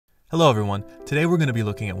Hello everyone, today we're going to be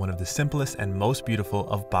looking at one of the simplest and most beautiful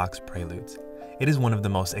of Bach's preludes. It is one of the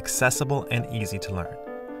most accessible and easy to learn.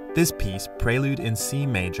 This piece, Prelude in C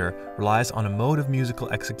major, relies on a mode of musical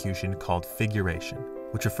execution called figuration,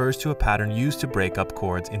 which refers to a pattern used to break up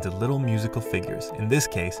chords into little musical figures, in this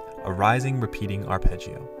case, a rising repeating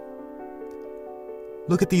arpeggio.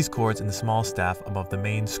 Look at these chords in the small staff above the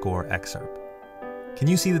main score excerpt. Can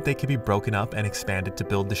you see that they can be broken up and expanded to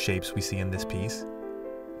build the shapes we see in this piece?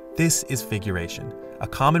 This is figuration, a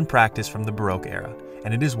common practice from the Baroque era,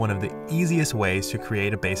 and it is one of the easiest ways to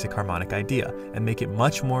create a basic harmonic idea and make it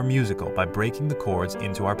much more musical by breaking the chords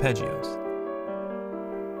into arpeggios.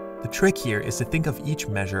 The trick here is to think of each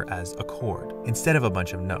measure as a chord, instead of a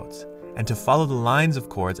bunch of notes, and to follow the lines of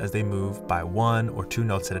chords as they move by one or two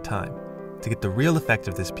notes at a time. To get the real effect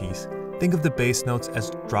of this piece, think of the bass notes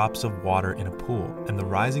as drops of water in a pool, and the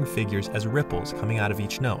rising figures as ripples coming out of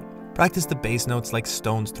each note. Practice the bass notes like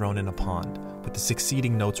stones thrown in a pond, with the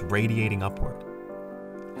succeeding notes radiating upward.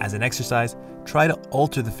 As an exercise, try to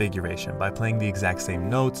alter the figuration by playing the exact same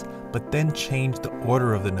notes, but then change the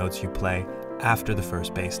order of the notes you play after the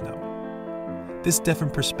first bass note. This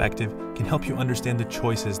different perspective can help you understand the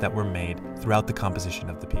choices that were made throughout the composition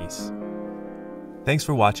of the piece. Thanks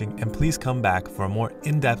for watching, and please come back for a more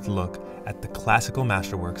in-depth look at the classical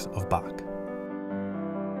masterworks of Bach.